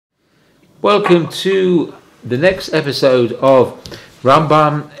Welcome to the next episode of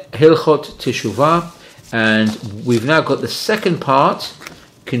Rambam Hilchot Teshuvah, and we've now got the second part,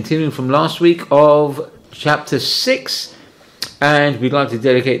 continuing from last week, of chapter 6, and we'd like to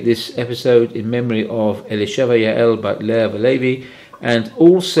dedicate this episode in memory of Elisheva Yael bat Leah Levi, and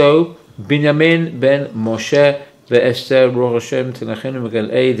also Binyamin ben Moshe ve'Esther Rosh Hashem Tenachenu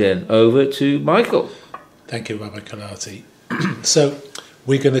Megal Eden. Over to Michael. Thank you, Rabbi Kalati. So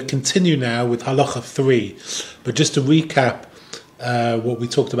we're going to continue now with Halacha 3, but just to recap what we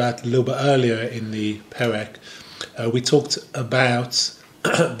talked about a little bit earlier in the Perek, we talked about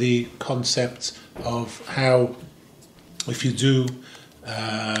the concept of how if you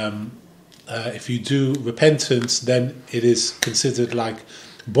do repentance, then it is considered like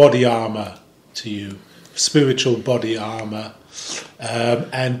body armor to you, spiritual body armor,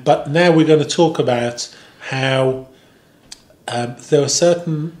 but now we're going to talk about how there are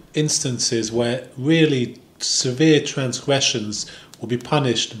certain instances where really severe transgressions will be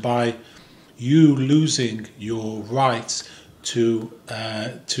punished by you losing your right to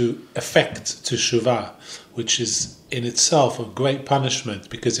effect Teshuvah, which is in itself a great punishment,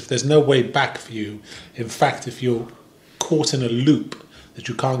 because if there's no way back for you, in fact, if you're caught in a loop that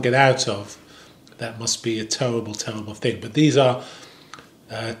you can't get out of, that must be a terrible, terrible thing. But these are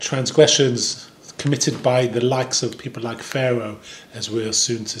transgressions committed by the likes of people like Pharaoh, as we are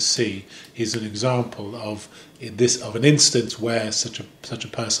soon to see. He's an example of an instance where such a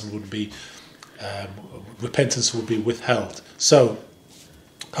person would be repentance would be withheld. So,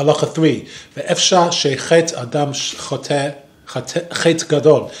 Halacha 3, ve'efshar she'chet adam chet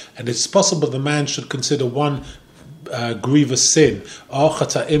gadol, and it's possible the man should consider one grievous sin, or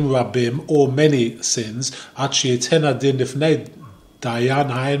chata'im rabim, or many sins, ad she'yiten adin lifnei Dayan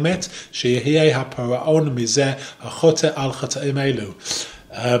ha'emet she'yehiyeh ha'paraon mizeh achote al chata'im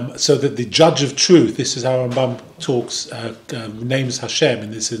elu. So that the judge of truth, this is how Rambam talks, names Hashem in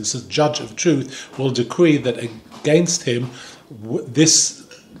this instance, judge of truth will decree that against him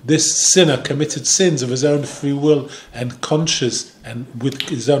this sinner committed sins of his own free will and conscious, and with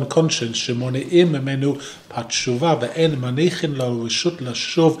his own conscience, shemoneim memenu patshuvah ve'en manichin lo reshut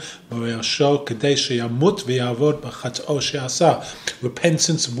lashuv me'asho kedei sheyamut ve'yavod b'chat'o she'asa.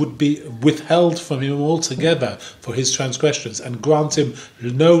 Repentance would be withheld from him altogether for his transgressions, and grant him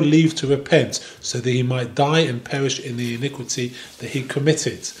no leave to repent, so that he might die and perish in the iniquity that he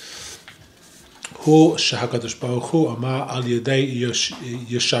committed. Hu shehakadosh baruch hu amar al yedei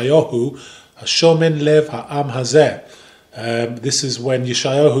Yeshayahu hashomen lev ha'am hazeh. This is when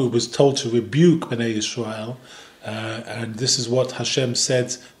Yeshayahu was told to rebuke Bnei Yisrael, and this is what Hashem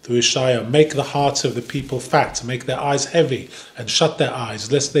said through Yeshaya: make the hearts of the people fat, make their eyes heavy, and shut their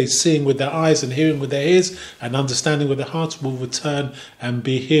eyes, lest they seeing with their eyes and hearing with their ears and understanding with their hearts will return and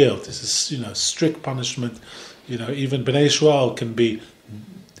be healed. This is, strict punishment. Even Bnei Yisrael can be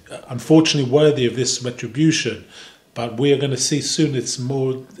unfortunately worthy of this retribution, but we are going to see soon it's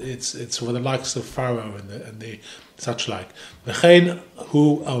for the likes of Pharaoh and the such like. V'chein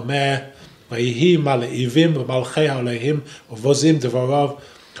hu omer v'yihi mal'ivim v'malchei ha'olehim uvozim devarav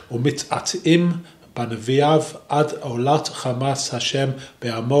umit'atim b'neviav ad olat chamas Hashem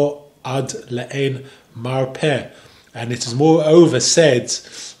be'amo ad le'en marpeh. And it is moreover said,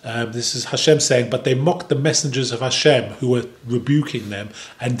 this is Hashem saying, but they mocked the messengers of Hashem who were rebuking them,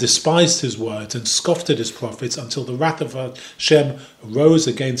 and despised his words and scoffed at his prophets, until the wrath of Hashem rose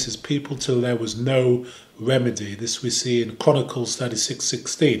against his people till there was no remedy. This we see in Chronicles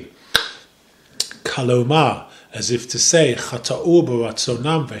 36:16. Kalomar, as if to say, Chata'u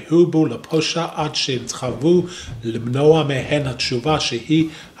b'ratzonam vehubu leposha ad she'intchavu limnoa mehen hatshuvah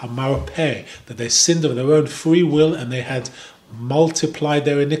shehi hamarpeh, that they sinned of their own free will and they had multiplied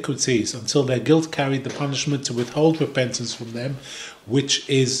their iniquities until their guilt carried the punishment to withhold repentance from them, which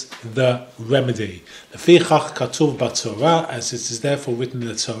is the remedy. Lefichach katuv b'Torah, as it is therefore written in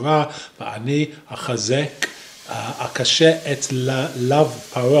the Torah, va'ani achazek akashe et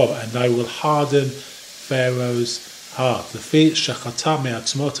lav paro, and I will harden Pharaoh's heart. Lefi shechata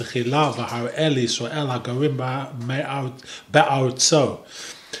me'atzmo techila v'har'el Yisrael hagarim be'artzo.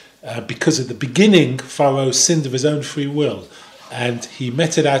 Because at the beginning Pharaoh sinned of his own free will, and he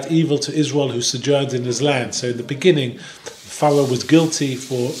meted out evil to Israel who sojourned in his land. So in the beginning, Pharaoh was guilty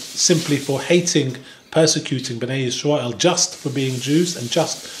simply for hating, persecuting Bnei Yisrael, just for being Jews and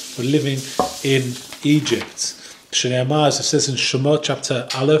just for living in Egypt. Shneimah, as it says in Shemot chapter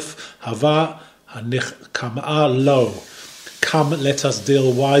Aleph, Hava hanichkamah lo. Come, let us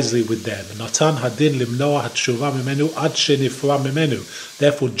deal wisely with them. Natan hadin limnoa hatshuvah mimenu ad shenifra mimenu.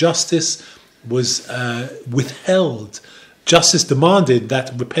 Therefore, justice was withheld Justice demanded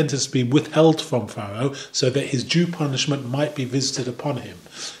that repentance be withheld from Pharaoh so that his due punishment might be visited upon him.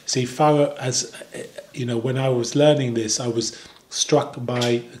 See, Pharaoh, as you know, when I was learning this, I was struck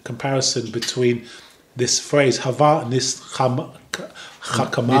by a comparison between this phrase, Hava nis chakama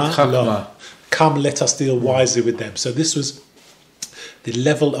lo, come let us deal wisely with them. So this was the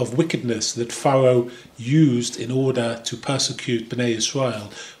level of wickedness that Pharaoh used in order to persecute Bnei Israel,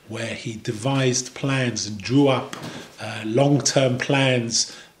 where he devised plans and drew up long-term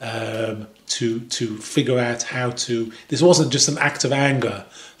plans to figure out how to... This wasn't just an act of anger.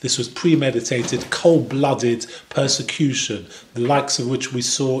 This was premeditated, cold-blooded persecution, the likes of which we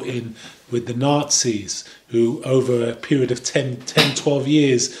saw with the Nazis, who over a period of 12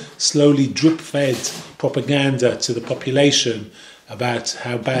 years slowly drip-fed propaganda to the population about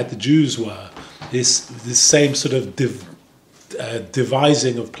how bad the Jews were. This same sort of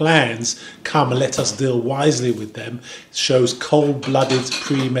devising of plans, come and let us deal wisely with them, shows cold-blooded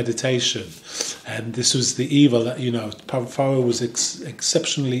premeditation. And this was the evil that, Pharaoh was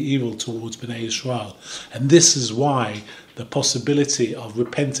exceptionally evil towards Bnei Israel. And this is why the possibility of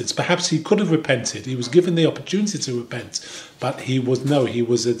repentance, perhaps he could have repented, he was given the opportunity to repent, but he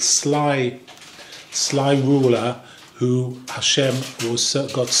was a sly ruler who Hashem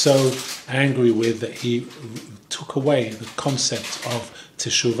got so angry with that he took away the concept of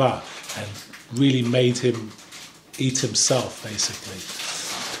Teshuvah and really made him eat himself, basically.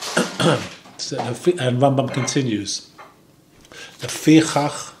 And Rambam continues,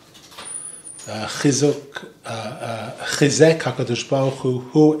 Lefichach chizek HaKadosh Baruch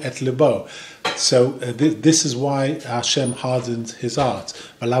Hu et libo. So this is why Hashem hardened his heart.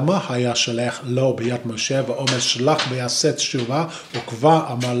 And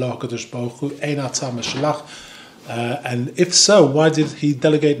if so, why did he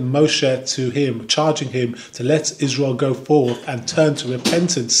delegate Moshe to him, charging him to let Israel go forth and turn to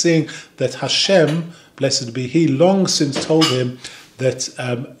repentance, seeing that Hashem, blessed be He, long since told him that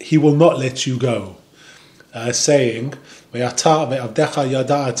He will not let you go, saying, "But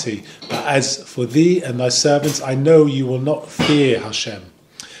as for thee and thy servants, I know you will not fear Hashem."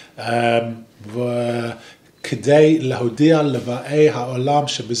 כדי להודיע לבאי העולם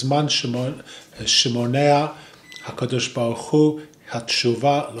שבזמן שמונע הקדוש ברוך הוא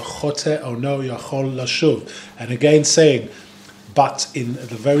התשובה לחוטא אינו יכול לשוב. And again saying, but in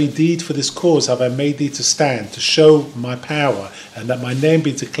the very deed for this cause have I made thee to stand, to show my power, and that my name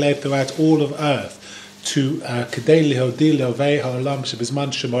be declared throughout all of earth. כדי להודיע לבאי העולם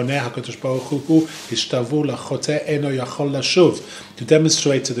שבזמן שמונע הקדוש ברוך הוא השתוו לחוטא אינו יכול לשוב. To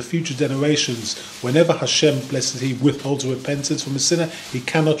demonstrate to the future generations, whenever Hashem, blessed He, withholds repentance from a sinner, he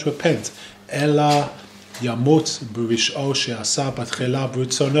cannot repent. אלא ימות ברשעו שעשה בתחילה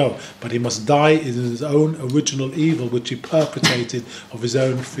ברצונו. But he must die in his own original evil which he perpetrated of his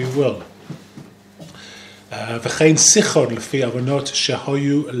own free will. וכן סיחון לפי עוונות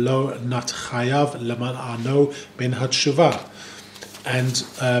שהיו לו נתחייב למנענו בין התשובה. And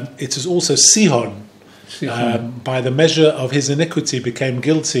it is also Sihon, by the measure of his iniquity, became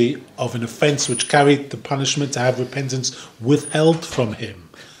guilty of an offence which carried the punishment to have repentance withheld from him.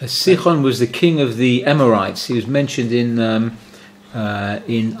 Sihon was the king of the Amorites. He was mentioned in I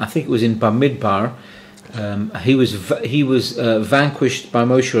think it was in Bamidbar. He was vanquished by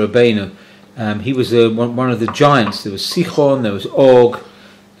Moshe Rabbeinu. He was one of the giants. There was Sihon, there was Og.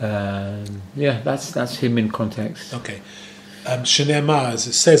 That's him in context. Okay. Shneimar, as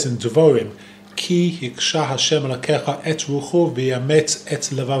it says in Devorim, Ki hiksha Hashem alakecha et rucho v'yametz et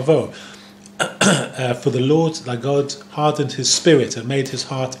levavo. For the Lord thy God hardened his spirit and made his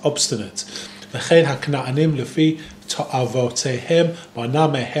heart obstinate. V'chein hakna'anim lefi ta'avotehem bana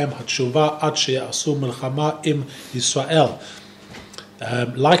mehem hatshuva ad she'asu melchama im Yisrael.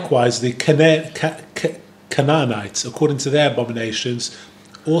 Likewise, the Canaanites, according to their abominations,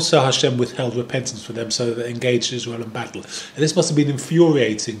 also Hashem withheld repentance for them so that they engaged Israel in battle. And this must have been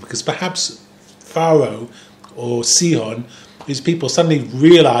infuriating because perhaps Pharaoh or Sihon, these people suddenly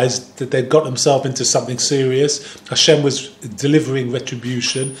realized that they'd got themselves into something serious. Hashem was delivering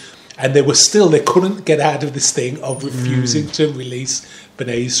retribution, and they couldn't get out of this thing of refusing to release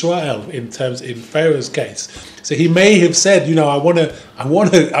Bnei Israel in Pharaoh's case. So he may have said, I want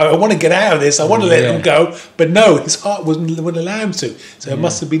to get out of this. I want to let them go, but no, his heart wouldn't allow him to. So it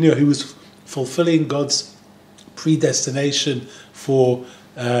must have been, he was fulfilling God's predestination for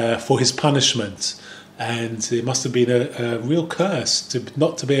his punishment, and it must have been a real curse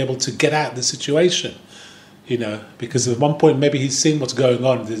not to be able to get out of the situation. Because at one point maybe he's seen what's going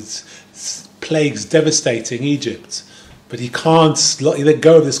on. There's plagues devastating Egypt, but he can't let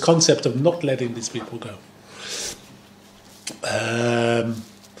go of this concept of not letting these people go. And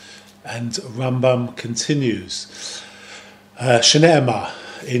Rambam continues. Shne'emar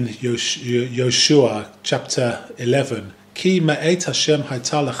in Yoshua chapter 11. Ki ma'et Hashem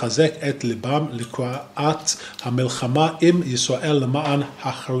hayta lechazek et libam likra'at hamilchama im Yisrael lema'an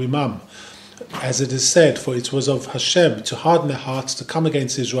hacharimam. As it is said, for it was of Hashem to harden their hearts to come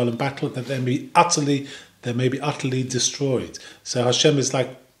against Israel in battle, that they may be utterly destroyed. So Hashem is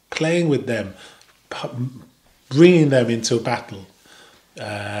like playing with them, bringing them into a battle,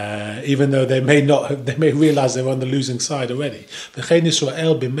 even though they may realize they're on the losing side already. V'chein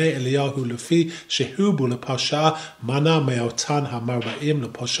Yisrael b'mei Eliyahu lefi shehubu lepasha mana me'otan hamarba'im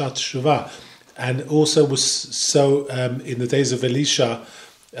lepasha Teshuvah. And also was so in the days of Elisha,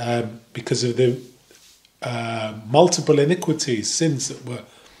 because of the multiple iniquities, sins that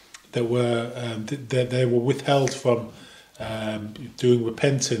they were withheld from doing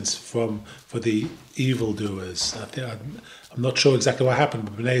repentance for the evildoers. I'm not sure exactly what happened,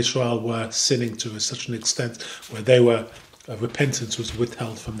 but Bnei Israel were sinning to such an extent where they were repentance was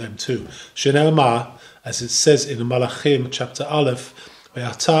withheld from them too. Shene'emar, as it says in Malachim chapter Aleph,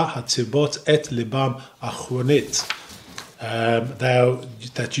 ve'ata hatzibot et libam achronit.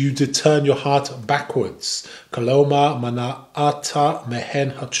 That you did turn your heart backwards. Kaloma mana'ata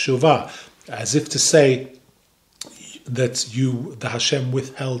mehen hatshuvah, as if to say that the Hashem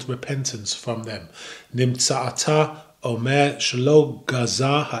withheld repentance from them. Nimtza'ata omer shelo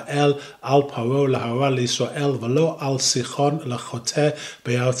gaza ha'el al paro lahara l'Yisrael v'lo al sichon lachoteh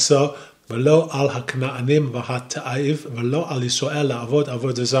be'artzo v'lo al hakna'anim v'hata'a'iv v'lo al Yisrael la'avod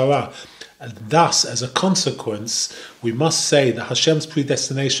avodah zarah. And thus, as a consequence, we must say that Hashem's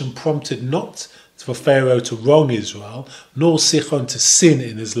predestination prompted not for Pharaoh to wrong Israel, nor Sichon to sin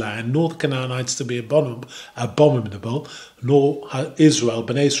in his land, nor the Canaanites to be abominable, nor Israel,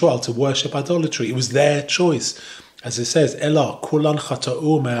 Bnei Israel, to worship idolatry. It was their choice. As it says, Ela kulan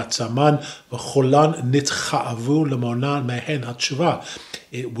chata'u me'atzaman v'chulan nitcha'avu lemonan mehen hatshuvah.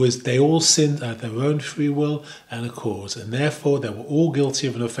 It was they all sinned at their own free will and accord, and therefore they were all guilty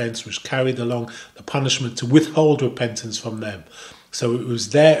of an offence which carried along the punishment to withhold repentance from them. So it was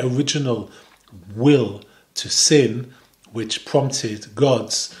their original will to sin which prompted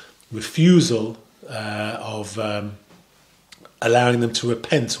God's refusal of allowing them to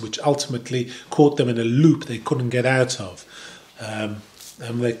repent, which ultimately caught them in a loop they couldn't get out of. And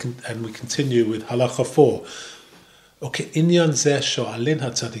we continue with halacha 4. וכעניין זה שואלים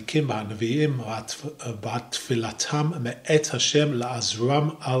הצדיקים והנביאים בתפילתם מאת השם לעזרם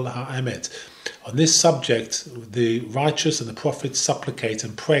על האמת. On this subject, the righteous and the prophets supplicate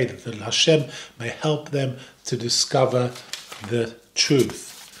and pray that Hashem may help them to discover the truth.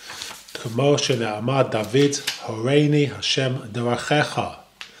 כמו שנאמר דוד, הורני השם דרכיך.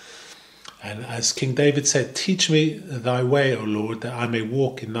 And as King David said, teach me thy way, O Lord, that I may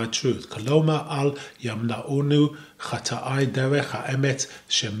walk in thy truth. Kaloma al yamna'unu chata'ai derech ha'emet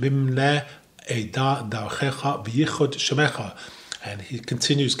shemimne eda darchecha v'yichod shemecha. And he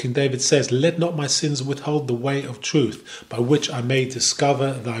continues, King David says, let not my sins withhold the way of truth, by which I may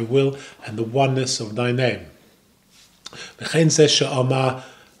discover thy will and the oneness of thy name. V'chein zeh she'amar,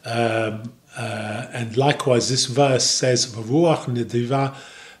 and likewise this verse says, v'ruach nediva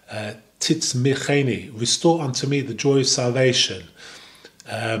titzmicheni, restore unto me the joy of salvation.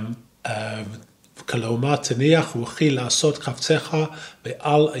 Kaloma teniach ruchi la'asot chavtzecha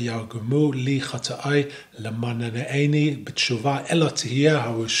ve'al yargemu li chata'ai lemana'eni b'teshuvah ela tihiyeh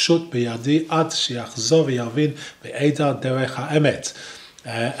hareshut b'yadi ad she'yachzor v'yavin ve'eda derech ha'emet.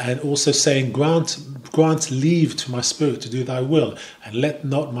 And also saying, grant leave to my spirit to do thy will, and let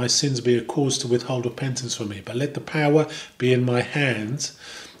not my sins be a cause to withhold repentance from me, but let the power be in my hand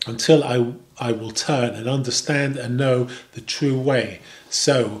until I will turn and understand and know the true way.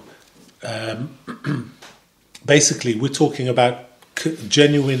 So, basically, we're talking about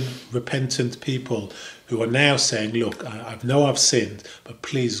genuine, repentant people who are now saying, look, I know I've sinned, but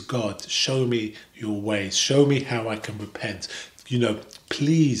please, God, show me your ways. Show me how I can repent.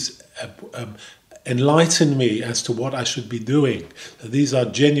 Please enlighten me as to what I should be doing. These are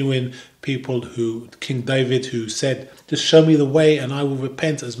genuine people King David, who said, just show me the way and I will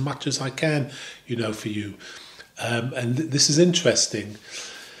repent as much as I can, for you. And this is interesting.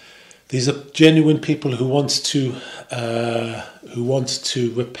 These are genuine people who want to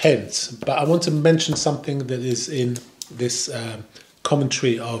repent. But I want to mention something that is in this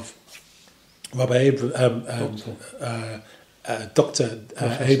commentary of Rabbi Dr.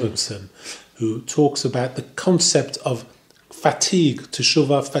 Abramson, who talks about the concept of fatigue,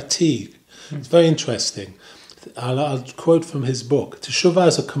 Teshuvah fatigue. It's very interesting. I'll quote from his book. Teshuvah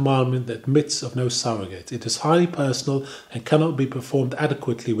is a commandment that admits of no surrogate. It is highly personal and cannot be performed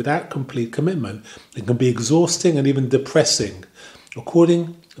adequately without complete commitment. It can be exhausting and even depressing.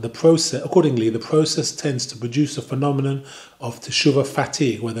 Accordingly, the process tends to produce a phenomenon of teshuvah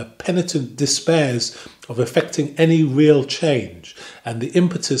fatigue, where the penitent despairs of effecting any real change, and the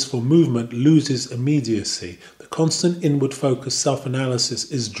impetus for movement loses immediacy. The constant inward focus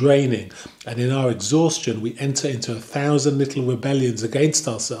self-analysis is draining, and in our exhaustion we enter into 1,000 little rebellions against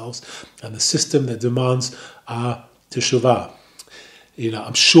ourselves and the system that demands our teshuvah.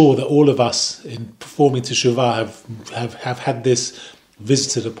 I'm sure that all of us in performing teshuvah have had this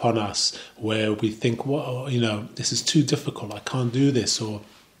visited upon us, where we think, well, this is too difficult, I can't do this, or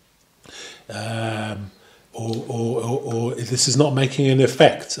this is not making an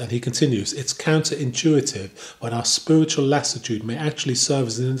effect. And he continues, it's counterintuitive, but our spiritual lassitude may actually serve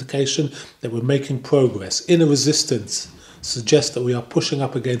as an indication that we're making progress. Inner resistance suggests that we are pushing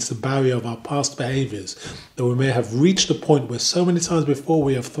up against the barrier of our past behaviors, that we may have reached a point where so many times before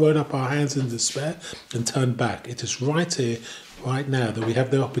we have thrown up our hands in despair and turned back. It is right here, right now, that we have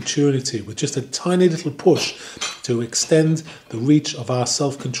the opportunity, with just a tiny little push, to extend the reach of our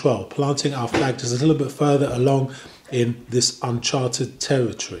self-control, planting our flag just a little bit further along in this uncharted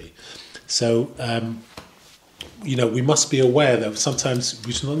territory. So, we must be aware that sometimes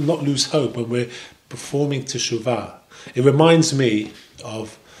we should not lose hope when we're performing teshuvah. It reminds me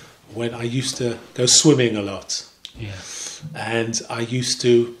of when I used to go swimming a lot. Yeah. And I used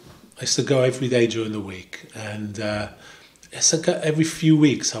to go every day during the week, and every few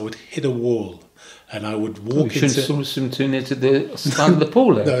weeks I would hit a wall, and I would walk into... You shouldn't swim too near to the stand of the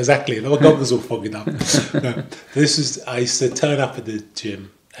pool then. No, exactly. My goggles all fogging up. No, I used to turn up at the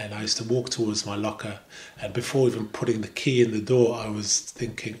gym, and I used to walk towards my locker, and before even putting the key in the door, I was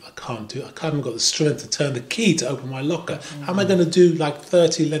thinking, I haven't got the strength to turn the key to open my locker. How am I going to do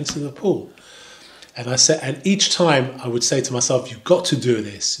 30 lengths in the pool? And each time I would say to myself, you've got to do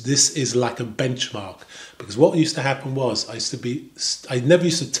this. This is like a benchmark. Because what used to happen was, I never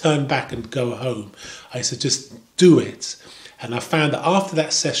used to turn back and go home. I used to just do it. And I found that after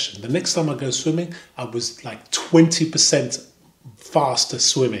that session, the next time I go swimming, I was 20% faster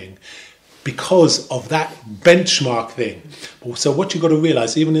swimming, because of that benchmark thing. So what you've got to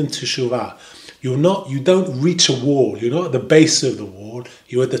realize, even in Teshuvah, you don't reach a wall. You're not at the base of the wall.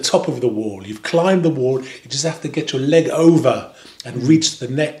 You're at the top of the wall. You've climbed the wall. You just have to get your leg over and reach the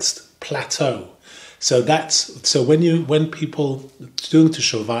next plateau. So when people doing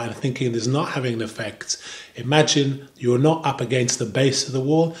Teshuvah and thinking there's not having an effect, imagine you're not up against the base of the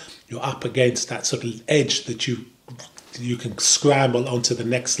wall. You're up against that sort of edge that you can scramble onto the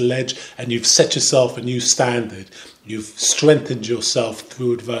next ledge, and you've set yourself a new standard. You've strengthened yourself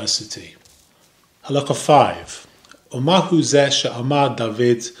through adversity. Halakha 5. Umahu zeh she'amar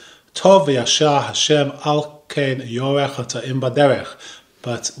David, Tov v'yashar Hashem al ken yorech hata'im baderech.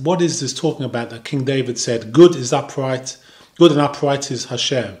 But what is this talking about that King David said, good and upright is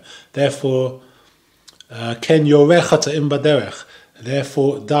Hashem. Therefore, ken yorech hata'im baderech.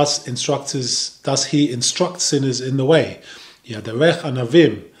 Therefore, does he instruct sinners in the way? Yaderech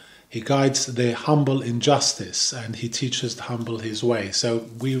anavim. He guides the humble in justice, and he teaches the humble his way. So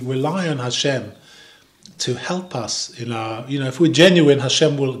we rely on Hashem to help us in our, if we're genuine,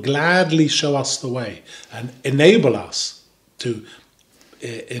 Hashem will gladly show us the way and enable us to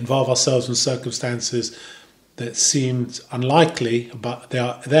involve ourselves in circumstances that seemed unlikely, but they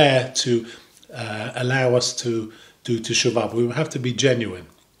are there to allow us to do Teshuvah. But we have to be genuine.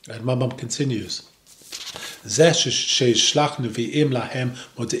 And Rambam continues. This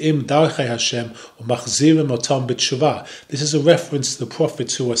is a reference to the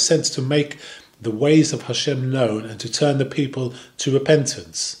prophets who are sent to make the ways of Hashem known and to turn the people to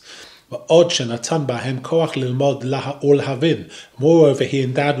repentance. Moreover, he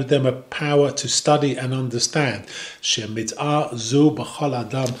endowed with them a power to study and understand.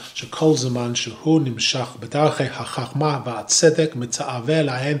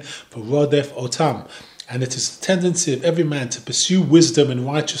 And it is the tendency of every man to pursue wisdom and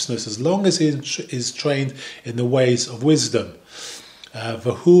righteousness as long as he is trained in the ways of wisdom.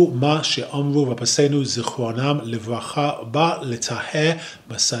 והוא מה שאמרו רבותינו זיכרונם לברכה בא לטהר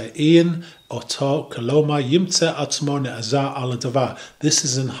מסעין אותו, כלומר ימצא עצמו נעזר על הדבר. This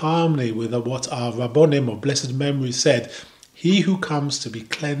is in harmony with what our Rabbonim or blessed memory said. He who comes to be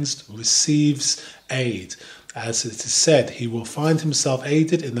cleansed receives aid. As it is said, he will find himself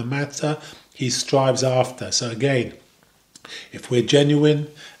aided in the matter he strives after. So again, if we're genuine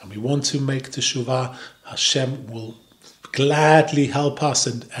and we want to make teshuvah, Hashem will gladly help us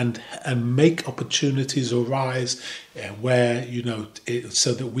and make opportunities arise where,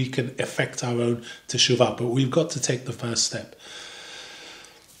 so that we can effect our own teshuvah. But we've got to take the first step.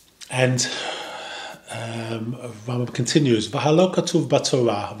 And Rambam continues, V'halo katuv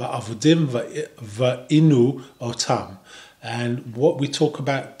b'Torah va'avodim va'inu otam. And what we talk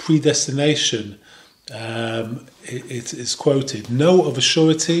about predestination, it is quoted, know of a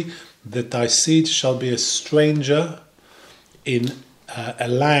surety that thy seed shall be a stranger in a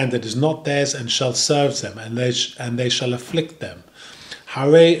land that is not theirs, and shall serve them, and they shall afflict them.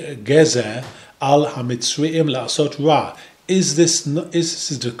 Hare gezer al hamitzriim la'asot ra. Is this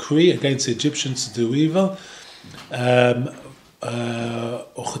a decree against the Egyptians to do evil? Ochativ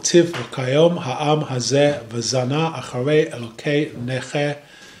v'kayom ha'am hazeh v'zana acharei elokei neche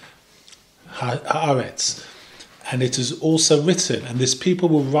haaretz. And it is also written, and this people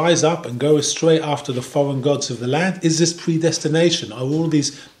will rise up and go astray after the foreign gods of the land. Is this predestination? Are all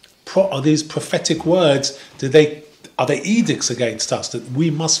these prophetic words? Are they edicts against us that we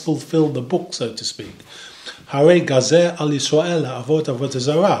must fulfill the book, so to speak? Hare gazer al Yisrael avot avodah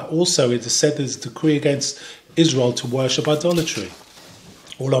zarah. Also, it is said as a decree against Israel to worship idolatry.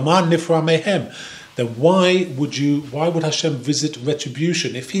 Ulaman nifra mehem. Then why would Hashem visit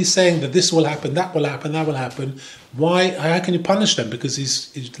retribution? If he's saying that this will happen, that will happen, that will happen, how can you punish them? Because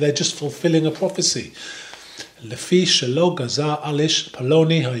they're just fulfilling a prophecy. Lefi shelo gazar alish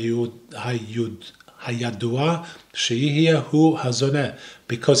paloni hayadua sheihia hu hazoneh.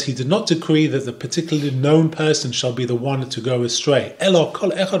 Because he did not decree that the particularly known person shall be the one to go astray. Elo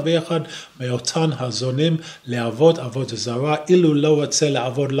kol echad ve'echad me'otan hazonim le'avod avodah zarah ilu lo atze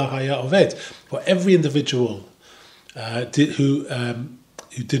le'avod lahaya oved. For every individual who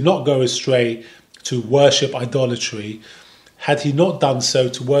did not go astray to worship idolatry, had he not done so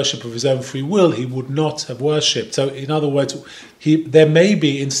to worship of his own free will, he would not have worshipped. So, in other words, there may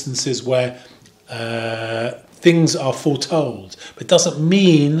be instances where things are foretold, but it doesn't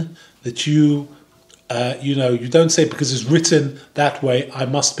mean that you don't say because it's written that way, I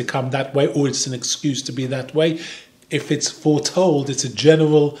must become that way, or it's an excuse to be that way. If it's foretold, it's a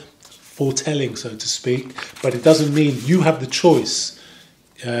general foretelling, so to speak, but it doesn't mean you have the choice.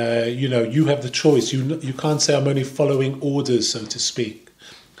 You have the choice. You can't say I'm only following orders, so to speak.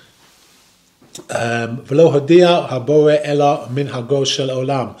 V'lo hodia habore ela minhago shel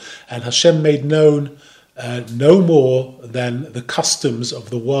olam, and Hashem made known no more than the customs of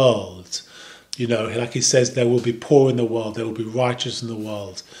the world. Like he says, there will be poor in the world, there will be righteous in the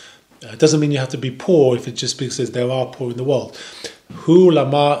world. It doesn't mean you have to be poor if it just says there are poor in the world. Hu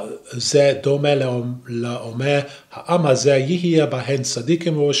lama ze dome laomer ha'am hazeh yihya bahen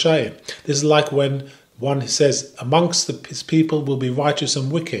tzadikim v'roshaim. This is like when one says, amongst his people will be righteous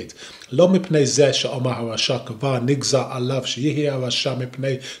and wicked. Lo mipnei zeh she'omar harasha kava nigza alav sheyihya harasha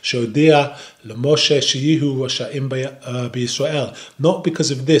mipnei she'odia leMoshe sheyihu rashaim b'Yisrael. Not because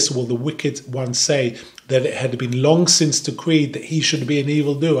of this will the wicked one say that it had been long since decreed that he should be an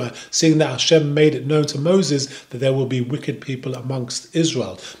evildoer, seeing that Hashem made it known to Moses that there will be wicked people amongst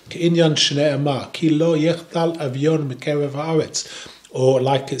Israel. Ki'inyan shne'emar ki lo yechtal avion mikerev haaretz. Or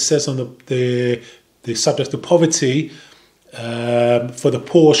like it says on the subject of poverty, for the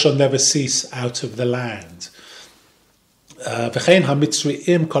poor shall never cease out of the land. V'chein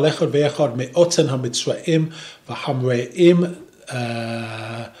hamitzriim kol echad ve'echad me'oten hamitzraim v'hamreim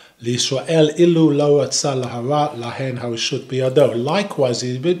l'Yisrael ilu lo atza lahara lahen harishut biyado. Likewise,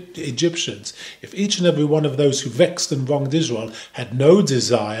 the Egyptians, if each and every one of those who vexed and wronged Israel had no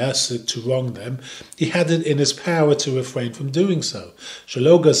desire to wrong them, he had it in his power to refrain from doing so.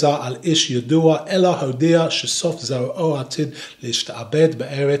 Shelo gazar al ish yudua ela hodia shesof zar'o atid l'ishta'abed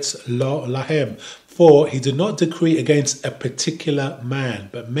be'eretz lo lahem. For he did not decree against a particular man,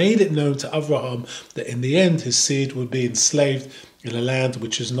 but made it known to Abraham that in the end his seed would be enslaved in a land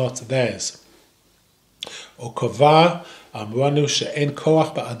which is not theirs. O kova amranu she'en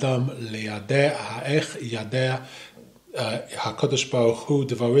koach ba'adam liyadeh ha'ech yadeh HaKadosh Baruch Hu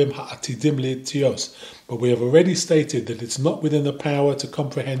devarim ha'atidim li'tios. But we have already stated that it's not within the power to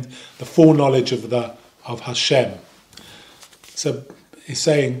comprehend the foreknowledge of Hashem. So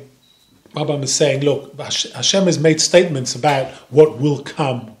Rambam is saying, look, Hashem has made statements about what will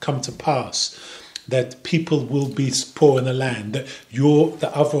come to pass. That people will be poor in the land. That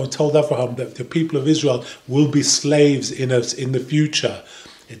Avraham told Abraham that the people of Israel will be slaves in the future.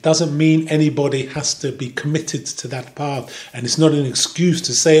 It doesn't mean anybody has to be committed to that path, and it's not an excuse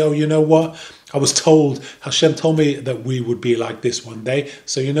to say, oh, you know what, I was told, Hashem told me that we would be like this one day.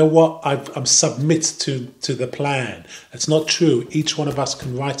 So you know what? I'm submit to the plan. It's not true. Each one of us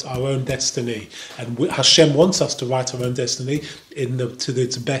can write our own destiny. And Hashem wants us to write our own destiny to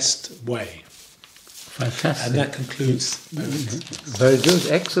its best way. Fantastic. And that concludes. Very good.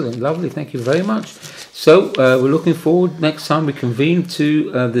 Excellent. Lovely. Thank you very much. So we're looking forward next time we convene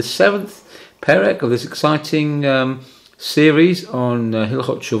to the 7th perek of this exciting series on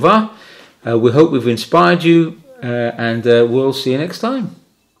Hilchot Teshuvah. We hope we've inspired you, and we'll see you next time.